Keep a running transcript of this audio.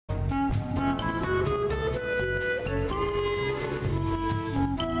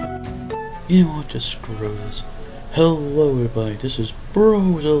You know what, just screw this. Hello everybody, this is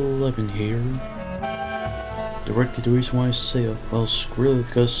Bros11 here. Directly the reason why I say it, well screw it,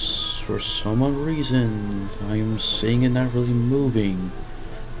 because for some odd reason, I'm seeing it not really moving.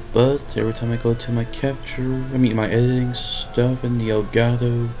 But every time I go to my my editing stuff in the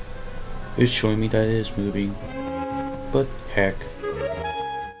Elgato, it's showing me that it is moving. But heck.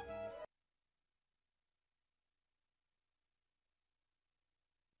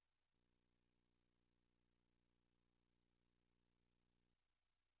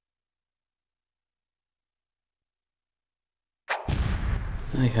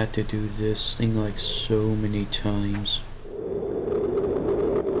 I had to do this thing like so many times.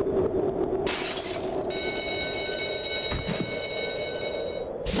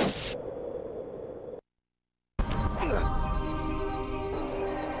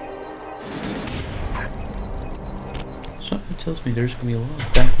 Something tells me there's gonna be a lot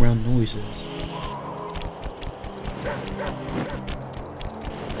of background noises.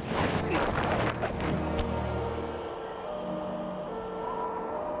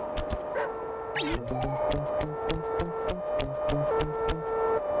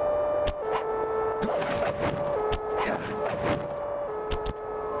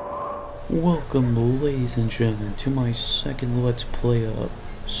 Welcome, ladies and gentlemen, to my second Let's Play of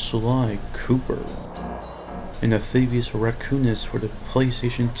Sly Cooper and the Thievius Racconus for the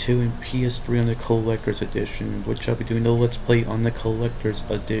PlayStation 2 and PS3 on the Collector's Edition, which I'll be doing the Let's Play on the Collector's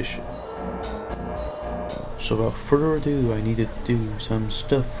Edition. So without further ado, I need to do some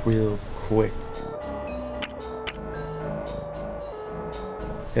stuff real quick.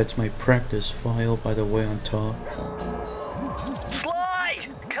 That's my practice file, by the way, on top. Sly!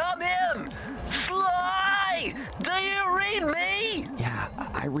 Come in! Sly! Do you read me? Yeah,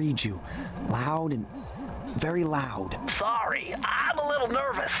 I read you. Loud and very loud. Sorry, I'm a little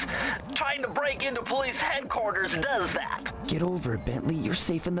nervous. Trying to break into police headquarters does that. Get over it, Bentley. You're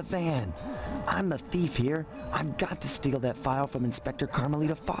safe in the van. I'm the thief here. I've got to steal that file from Inspector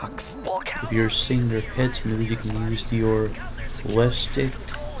Carmelita Fox. Well, If you're seeing their heads move, you can use your left stick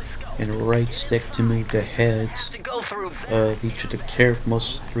and right stick to move the heads of each of the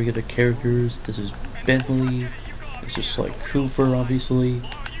most three of the characters. This is Bentley. This is Sly Cooper, obviously.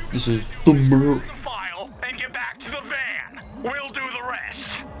 This is the Murray. File and get back to the van. We'll do the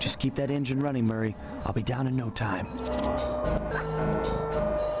rest. Just keep that engine running, Murray. I'll be down in no time.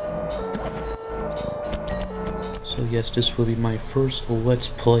 So yes, this will be my first Let's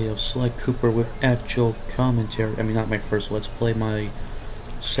Play of Sly Cooper with actual commentary. I mean, not my first Let's Play, my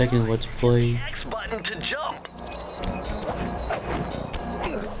second Let's Play. X button to jump.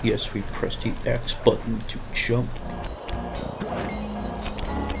 Yes, we press the X button to jump.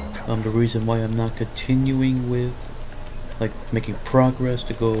 The reason why I'm not continuing with, like, making progress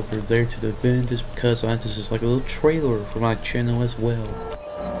to go over there to the vent is because this is like a little trailer for my channel as well.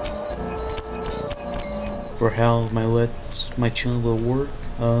 For how my channel will work.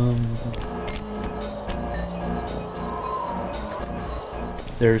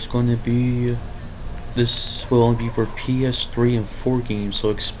 There's going to be, this will only be for PS3 and 4 games, so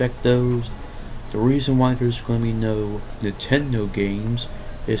expect those. The reason why there's going to be no Nintendo games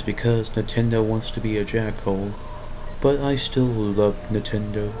is because Nintendo wants to be a jackhole, but I still love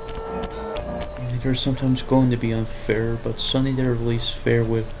Nintendo. They're sometimes going to be unfair, but suddenly they're at least fair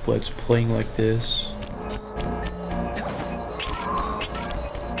with Let's Playing like this.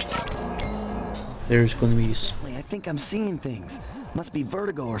 There's going to be... I think I'm seeing things. Must be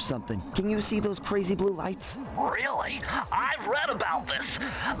vertigo or something. Can you see those crazy blue lights? Really? I've read about this.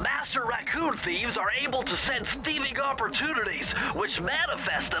 Master raccoon thieves are able to sense thieving opportunities, which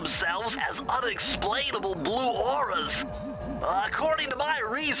manifest themselves as unexplainable blue auras. According to my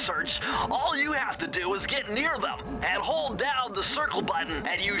research, all you have to do is get near them and hold down the circle button,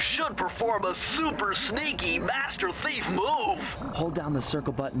 and you should perform a super sneaky master thief move. Hold down the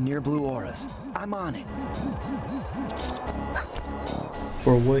circle button near blue auras. I'm on it.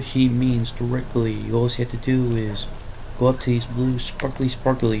 For what he means directly, all you have to do is go up to these blue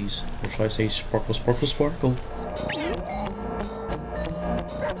sparklies, or should I say sparkle.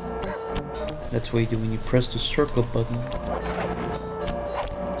 That's what you do when you press the circle button.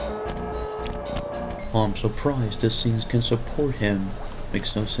 Oh, I'm surprised this thing can support him.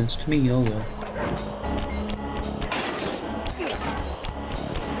 Makes no sense to me, oh well.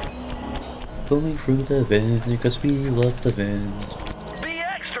 Going through the vent because we love the vent. Be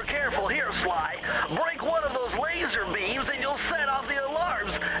extra careful here, Sly. Break one of those laser beams and you'll set off the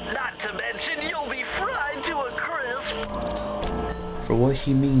alarms. Not to mention you'll be fried to a crisp. For what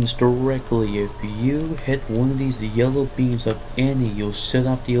he means directly, if you hit one of these yellow beams of any, you'll set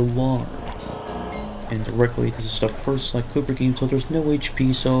off the alarm. And directly, this is the first Sly Cooper game, so there's no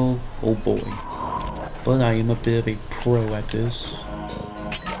HP, so oh boy. But I am a bit of a pro at this.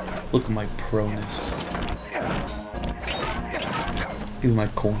 Look at my proness. Give me my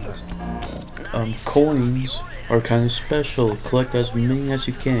coins. Coins are kind of special. Collect as many as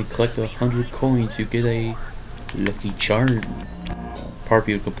you can. Collect 100 coins, you get a lucky charm. Part of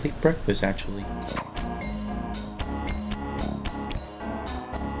your complete breakfast, actually.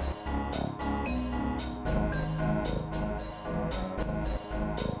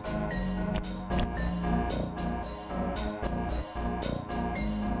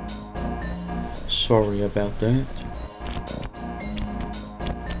 Sorry about that.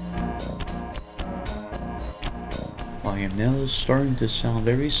 I am now starting to sound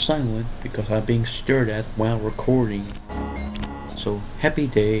very silent because I'm being stared at while recording. So, happy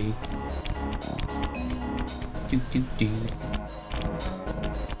day.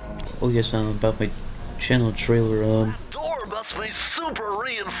 Oh yes, about my channel trailer, Door must be super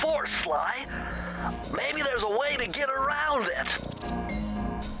reinforced, Sly. Maybe there's a way to get around it.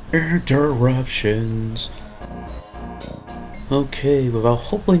 Interruptions. Okay, without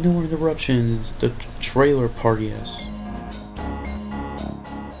hopefully no more interruptions, the trailer part, yes.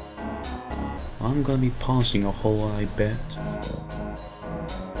 I'm gonna be pausing a whole lot, I bet.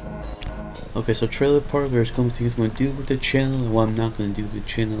 Okay, so trailer part, there's going to be things I'm gonna do with the channel and what I'm not gonna do with the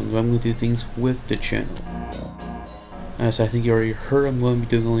channel, and I'm gonna do things with the channel. As I think you already heard, I'm going to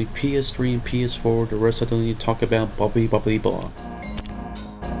be doing only PS3 and PS4, the rest I don't need to talk about, blah blah blah blah.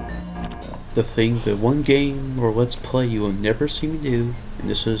 The one game or let's play you will never see me do, and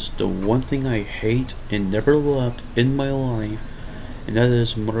this is the one thing I hate and never loved in my life, and that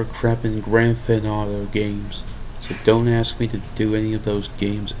is mother crapping Grand Theft Auto games. So don't ask me to do any of those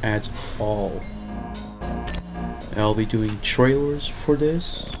games at all. I'll be doing trailers for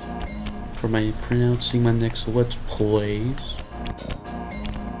this, for my pronouncing my next let's plays.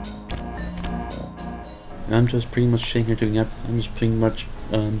 And I'm just pretty much sitting here doing that. I'm just pretty much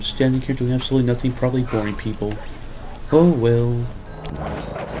standing here doing absolutely nothing, probably boring people. Oh well.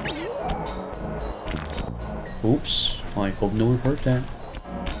 Oops, I hope no one heard that.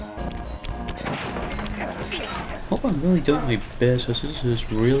 Hope I'm really doing my best, as this is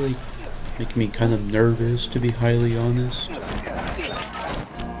really making me kind of nervous, to be highly honest.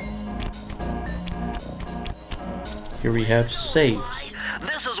 Here we have saves.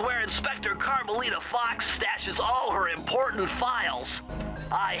 This is where Inspector Carmelita Fox stashes all her important files.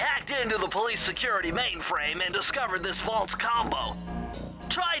 I hacked into the police security mainframe and discovered this vault's combo.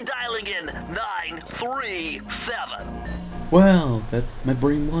 Try dialing in 937. Well, that my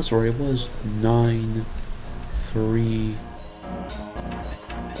brain was right. It was 9-3.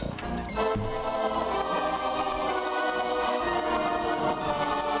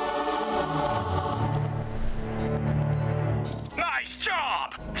 Nice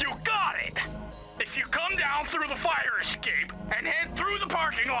job! You got it! If you come down through the fire escape and head through the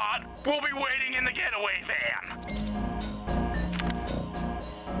parking lot, we'll be waiting in the getaway van.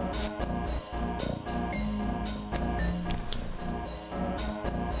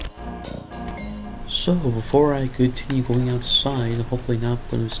 So, before I continue going outside, hopefully not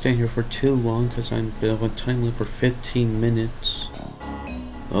going to stay here for too long, because I'm a bit of a time limit for 15 minutes.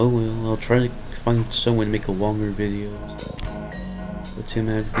 Oh well, I'll try to find someone to make a longer video. Let's him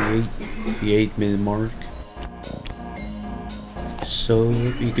at the 8-minute mark. So,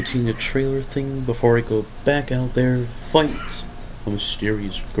 let me continue the trailer thing before I go back out there, fight a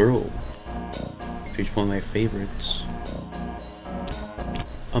mysterious girl. She's one of my favorites.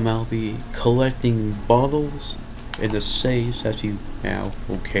 I'll be collecting bottles in the safes as you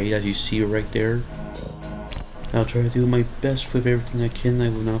see right there. I'll try to do my best with everything I can. I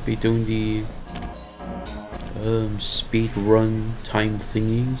will not be doing the speed run time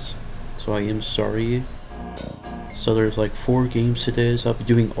thingies, so I am sorry. So there's like 4 games today, so I'll be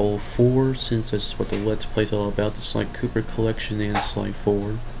doing all 4 since that's what the Let's Play is all about. The Sly Cooper collection and Sly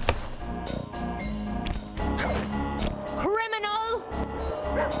 4.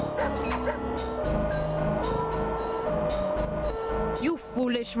 You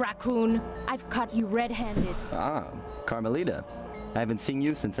foolish raccoon. I've caught you red-handed. Ah, Carmelita. I haven't seen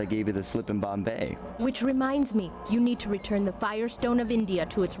you since I gave you the slip in Bombay. Which reminds me, you need to return the Firestone of India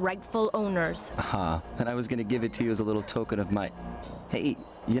to its rightful owners. And I was gonna give it to you as a little token of my... Hey,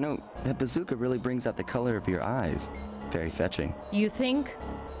 you know, that bazooka really brings out the color of your eyes. Very fetching. You think?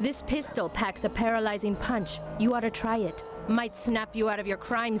 This pistol packs a paralyzing punch. You ought to try it. Might snap you out of your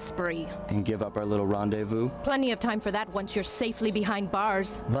crime spree. And give up our little rendezvous? Plenty of time for that once you're safely behind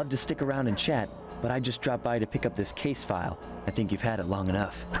bars. Love to stick around and chat, but I just dropped by to pick up this case file. I think you've had it long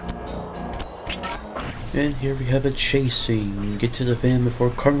enough. And here we have a chase scene. Get to the van before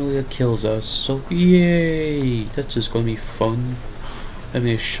Carmelia kills us. So yay! That's just gonna be fun.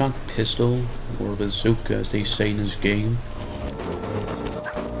 Having a shock pistol, or bazooka as they say in this game.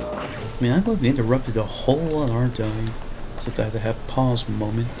 I mean, I'm going to be interrupted a whole lot, aren't I? Since I have to have pause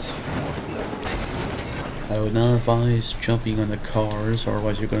moments. I would not advise jumping on the cars,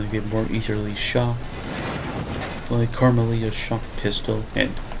 otherwise you're going to get more easily shot by Carmelia's shock pistol.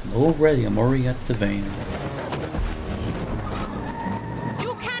 And already, I'm already at the van.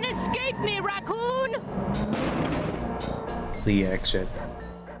 You can't escape me, raccoon! The exit.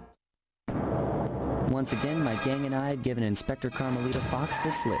 Once again, my gang and I had given Inspector Carmelita Fox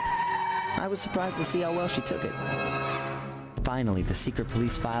the slip. I was surprised to see how well she took it. Finally, the secret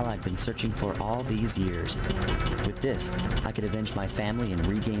police file I'd been searching for all these years. With this, I could avenge my family and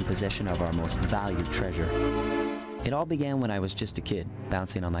regain possession of our most valued treasure. It all began when I was just a kid,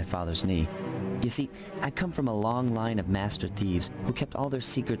 bouncing on my father's knee. You see, I come from a long line of master thieves who kept all their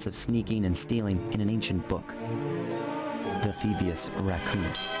secrets of sneaking and stealing in an ancient book. The thievius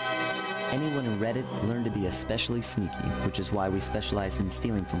racconus. Anyone who read it learned to be especially sneaky, which is why we specialize in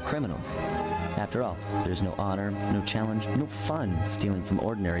stealing from criminals. After all, there's no honor, no challenge, no fun stealing from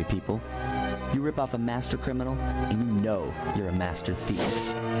ordinary people. You rip off a master criminal, and you know you're a master thief.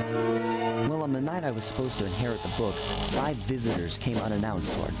 Well, on the night I was supposed to inherit the book, 5 visitors came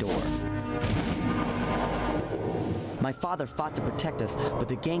unannounced to our door. My father fought to protect us, but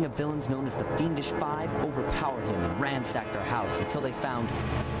the gang of villains known as the Fiendish Five overpowered him and ransacked our house until they found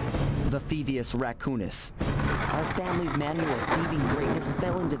the thievius racconus. Our family's manual of thieving greatness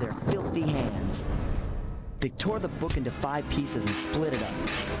fell into their filthy hands. They tore the book into 5 pieces and split it up,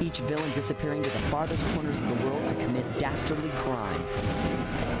 each villain disappearing to the farthest corners of the world to commit dastardly crimes.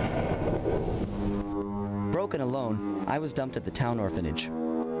 Broken alone, I was dumped at the town orphanage.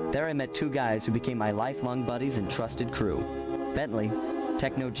 There I met 2 guys who became my lifelong buddies and trusted crew. Bentley,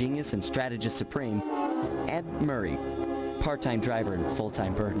 techno genius and strategist supreme, and Murray, part-time driver and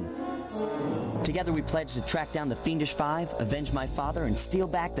full-time burden. Together we pledged to track down the Fiendish Five, avenge my father, and steal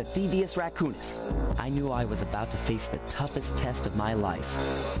back the thievius racconus. I knew I was about to face the toughest test of my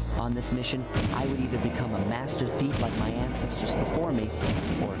life. On this mission, I would either become a master thief like my ancestors before me,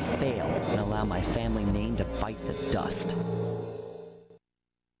 or fail and allow my family name to bite the dust.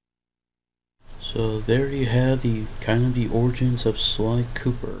 So there you have the origins of Sly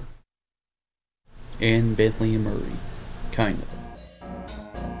Cooper and Bentley and Murray, kind of.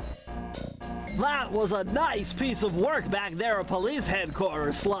 That was a nice piece of work back there at police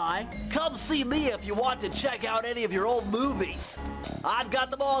headquarters, Sly. Come see me if you want to check out any of your old movies. I've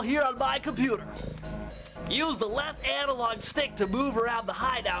got them all here on my computer. Use the left analog stick to move around the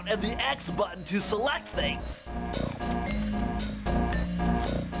hideout and the X button to select things.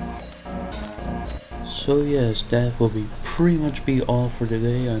 So yes, that will pretty much be all for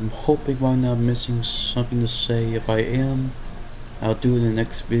today. I'm hoping I'm not missing something to say. If I am, I'll do it in the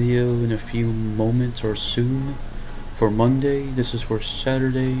next video in a few moments or soon. For Monday, this is for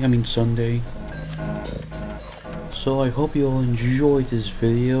Sunday. So I hope you all enjoyed this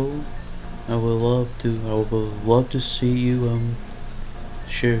video. I would love to see you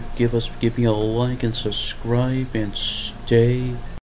give me a like and subscribe and stay